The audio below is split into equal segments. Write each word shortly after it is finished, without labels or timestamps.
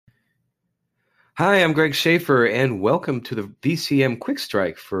Hi, I'm Greg Schaefer, and welcome to the VCM Quick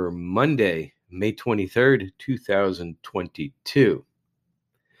Strike for Monday, May 23rd, 2022.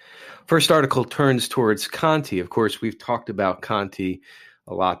 First article turns towards Conti. Of course, we've talked about Conti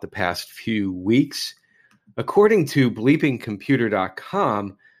a lot the past few weeks. According to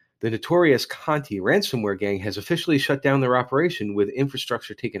bleepingcomputer.com, the notorious Conti ransomware gang has officially shut down their operation, with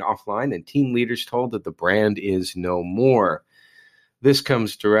infrastructure taken offline and team leaders told that the brand is no more. This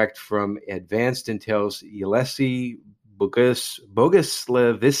comes direct from Advanced Intel's Yelesi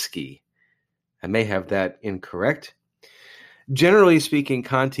Boguslavsky. I may have that incorrect. Generally speaking,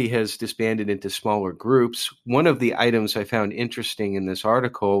 Conti has disbanded into smaller groups. One of the items I found interesting in this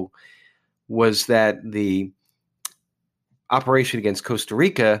article was that the operation against Costa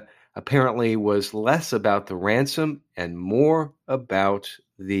Rica apparently was less about the ransom and more about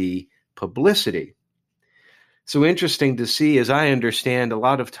the publicity. So interesting to see, as I understand, a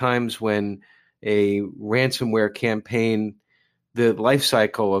lot of times when a ransomware campaign, the life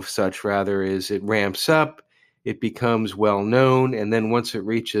cycle of such rather is it ramps up, it becomes well known, and then once it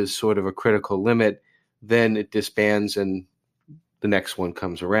reaches sort of a critical limit, then it disbands and the next one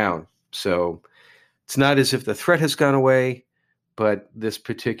comes around. So it's not as if the threat has gone away, but this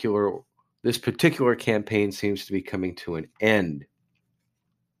particular campaign seems to be coming to an end.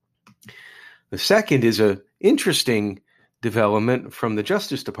 The second is an interesting development from the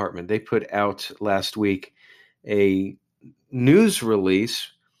Justice Department. They put out last week a news release.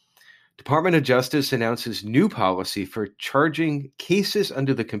 Department of Justice announces new policy for charging cases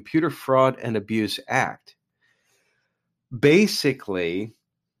under the Computer Fraud and Abuse Act. Basically,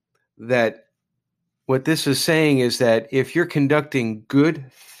 that what this is saying is that if you're conducting good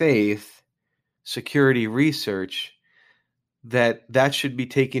faith security research, that should be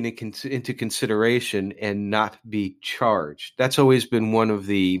taken into consideration and not be charged. That's always been one of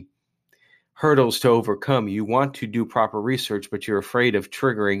the hurdles to overcome. You want to do proper research, but you're afraid of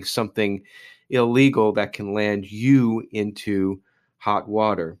triggering something illegal that can land you into hot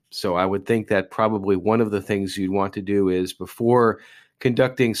water. So I would think that probably one of the things you'd want to do is, before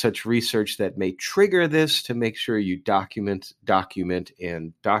conducting such research that may trigger this, to make sure you document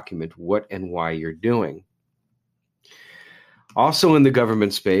what and why you're doing. Also in the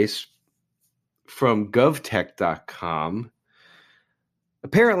government space, from govtech.com,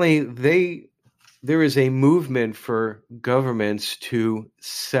 apparently there is a movement for governments to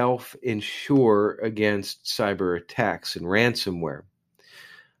self-insure against cyber attacks and ransomware.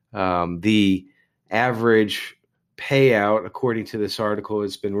 The average payout, according to this article,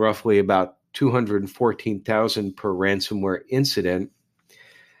 has been roughly about $214,000 per ransomware incident.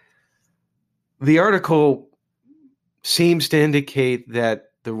 The article seems to indicate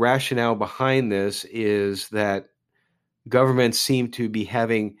that the rationale behind this is that governments seem to be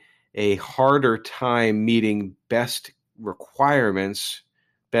having a harder time meeting best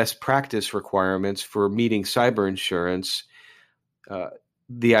practice requirements for meeting cyber insurance.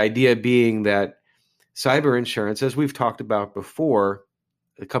 The idea being that cyber insurance, as we've talked about before,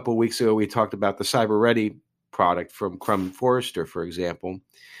 a couple of weeks ago we talked about the Cyber Ready product from Crum & Forrester, for example,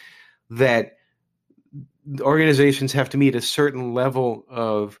 that organizations have to meet a certain level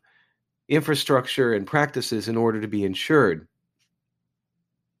of infrastructure and practices in order to be insured.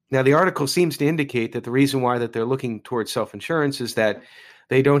 Now, the article seems to indicate that the reason why that they're looking towards self-insurance is that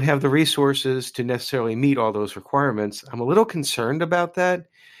they don't have the resources to necessarily meet all those requirements. I'm a little concerned about that.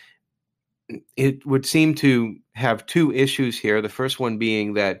 It would seem to have two issues here. The first one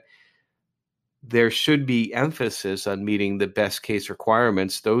being that there should be emphasis on meeting the best case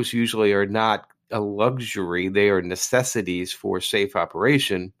requirements. Those usually are not a luxury. They are necessities for safe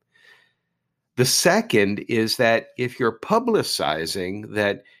operation. The second is that if you're publicizing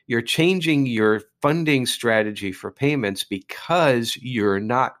that you're changing your funding strategy for payments because you're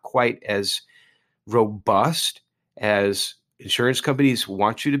not quite as robust as insurance companies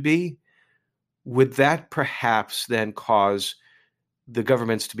want you to be, would that perhaps then cause the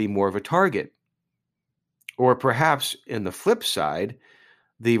governments to be more of a target? Or perhaps in the flip side,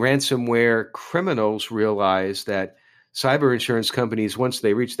 the ransomware criminals realize that cyber insurance companies, once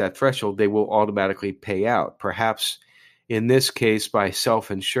they reach that threshold, they will automatically pay out. Perhaps in this case, by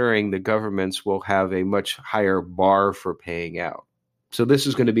self-insuring, the governments will have a much higher bar for paying out. So this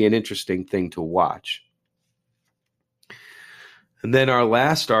is going to be an interesting thing to watch. And then our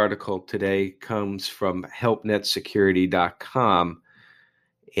last article today comes from helpnetsecurity.com,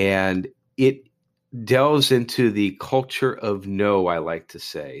 and it delves into the culture of no, I like to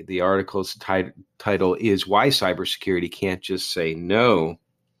say. The article's title is Why Cybersecurity Can't Just Say No.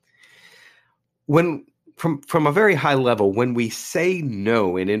 When from a very high level, when we say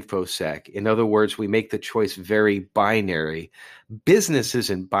no in InfoSec, in other words, we make the choice very binary. Business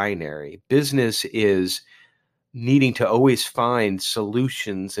isn't binary. Business is needing to always find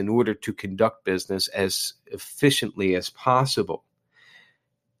solutions in order to conduct business as efficiently as possible.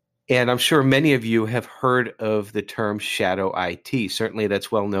 And I'm sure many of you have heard of the term shadow IT. Certainly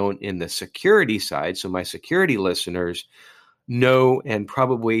that's well known in the security side. So my security listeners know and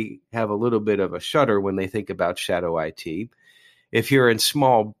probably have a little bit of a shudder when they think about shadow IT. If you're in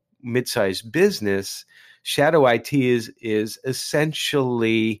small, mid-sized business, shadow IT is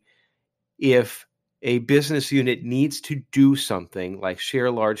essentially if a business unit needs to do something like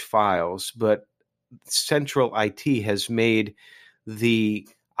share large files, but central IT has made the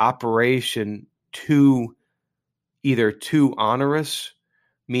operation either too onerous,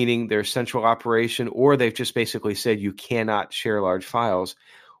 meaning their central operation, or they've just basically said you cannot share large files.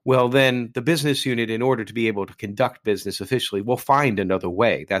 Well, then the business unit, in order to be able to conduct business efficiently, will find another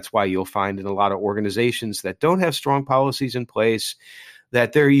way. That's why you'll find in a lot of organizations that don't have strong policies in place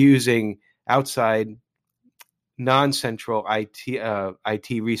that they're using outside non-central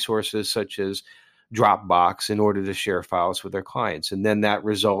IT resources such as Dropbox in order to share files with their clients. And then that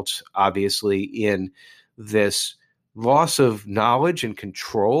results, obviously, in this loss of knowledge and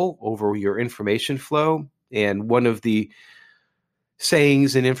control over your information flow. And one of the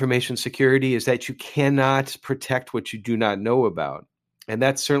sayings in information security is that you cannot protect what you do not know about. And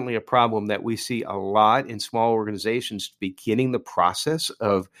that's certainly a problem that we see a lot in small organizations beginning the process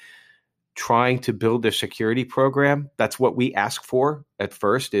of trying to build their security program. That's what we ask for at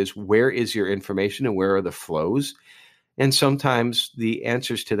first is where is your information and where are the flows? And sometimes the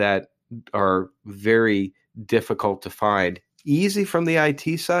answers to that are very difficult to find. Easy from the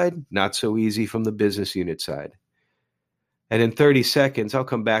IT side, not so easy from the business unit side. And in 30 seconds, I'll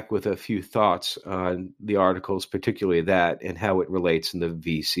come back with a few thoughts on the articles, particularly that, and how it relates in the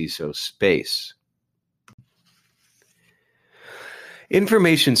vCISO space.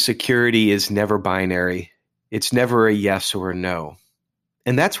 Information security is never binary. It's never a yes or a no.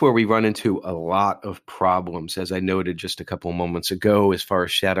 And that's where we run into a lot of problems, as I noted just a couple of moments ago, as far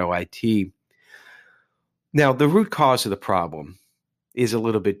as shadow IT. Now, the root cause of the problem is a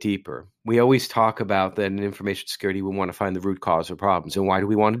little bit deeper. We always talk about that in information security, we want to find the root cause of problems. And why do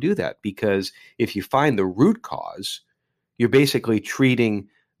we want to do that? Because if you find the root cause, you're basically treating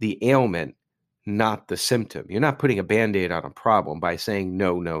the ailment, not the symptom. You're not putting a Band-Aid on a problem by saying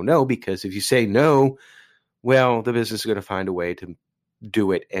no, no, no, because if you say no, well, the business is going to find a way to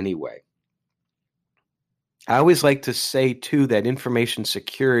do it anyway. I always like to say, too, that information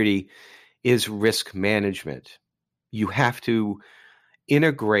security is risk management. You have to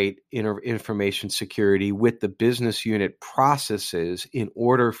integrate information security with the business unit processes in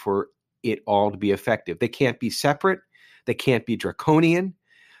order for it all to be effective. They can't be separate. They can't be draconian.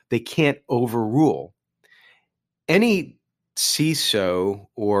 They can't overrule. Any CISO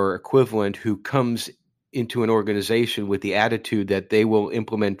or equivalent who comes into an organization with the attitude that they will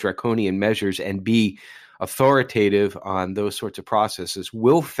implement draconian measures and be authoritative on those sorts of processes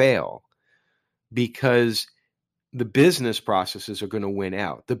will fail because the business processes are going to win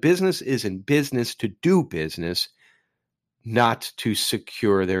out. The business is in business to do business, not to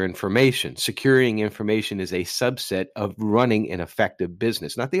secure their information. Securing information is a subset of running an effective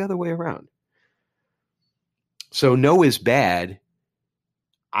business, not the other way around. So no is bad.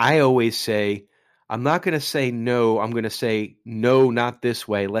 I always say, I'm not going to say no. I'm going to say, no, not this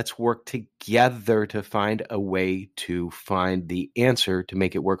way. Let's work together to find a way to find the answer to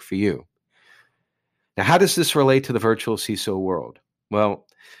make it work for you. Now, how does this relate to the virtual CISO world? Well,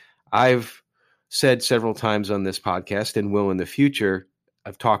 I've said several times on this podcast and will in the future,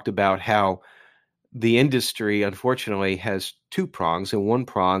 I've talked about how the industry, unfortunately, has two prongs. And one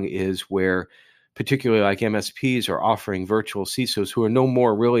prong is where particularly like MSPs are offering virtual CISOs who are no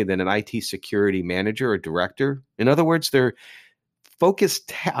more really than an IT security manager or director. In other words, they're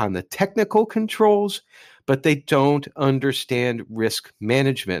focused on the technical controls, but they don't understand risk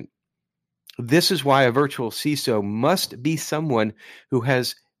management. This is why a virtual CISO must be someone who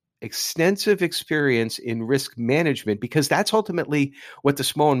has extensive experience in risk management, because that's ultimately what the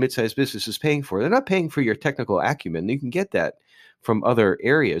small and mid-sized business is paying for. They're not paying for your technical acumen. You can get that from other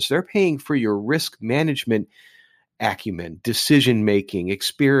areas. They're paying for your risk management acumen, decision-making,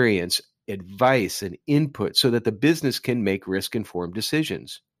 experience, advice, and input so that the business can make risk-informed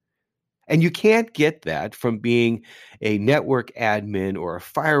decisions. And you can't get that from being a network admin or a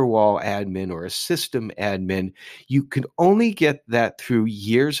firewall admin or a system admin. You can only get that through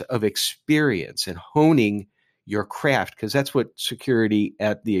years of experience and honing your craft, because that's what security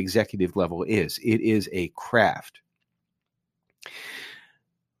at the executive level is. It is a craft.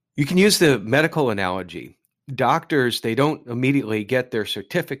 You can use the medical analogy. Doctors, they don't immediately get their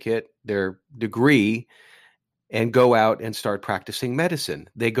certificate, their degree, and go out and start practicing medicine.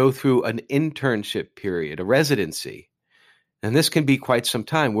 They go through an internship period, a residency. And this can be quite some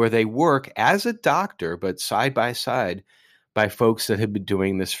time where they work as a doctor, but side by side by folks that have been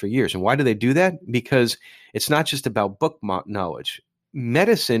doing this for years. And why do they do that? Because it's not just about book knowledge.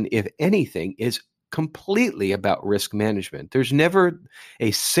 Medicine, if anything, is completely about risk management. There's never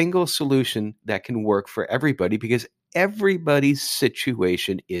a single solution that can work for everybody because everybody's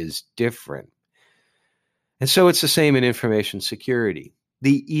situation is different. And so it's the same in information security.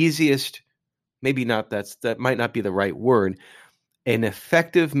 The easiest, maybe not, that might not be the right word, an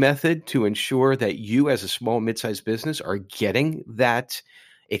effective method to ensure that you as a small, mid-sized business are getting that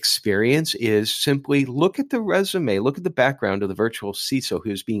experience is simply look at the resume, look at the background of the virtual CISO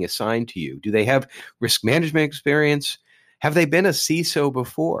who's being assigned to you. Do they have risk management experience? Have they been a CISO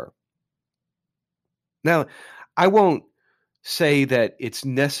before? Now, I won't say that it's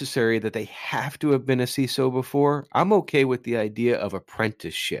necessary that they have to have been a CISO before. I'm okay with the idea of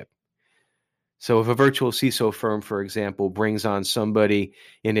apprenticeship. So if a virtual CISO firm, for example, brings on somebody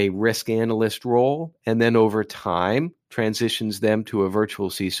in a risk analyst role and then over time transitions them to a virtual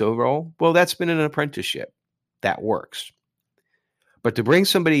CISO role, well, that's been an apprenticeship. That works. But to bring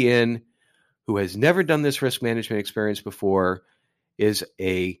somebody in who has never done this risk management experience before is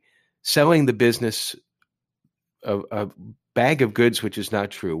selling the business a bag of goods, which is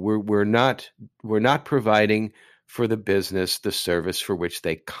not true. We're not providing for the business the service for which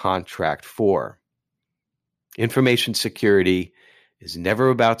they contract for. Information security is never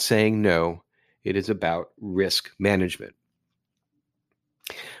about saying no. It is about risk management.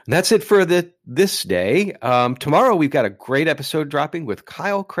 And that's it for this day. Tomorrow, we've got a great episode dropping with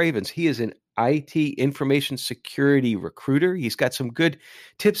Kyle Cravens. He is an IT information security recruiter. He's got some good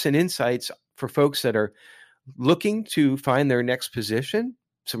tips and insights for folks that are looking to find their next position.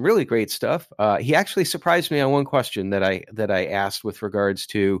 Some really great stuff. He actually surprised me on one question that I asked with regards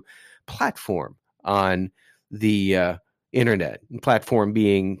to platform on the internet, platform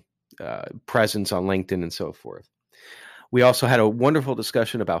being presence on LinkedIn and so forth. We also had a wonderful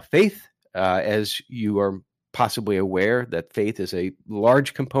discussion about faith. As you are possibly aware, that faith is a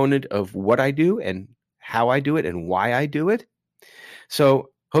large component of what I do and how I do it and why I do it. So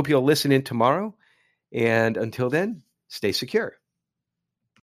hope you'll listen in tomorrow. And until then, stay secure.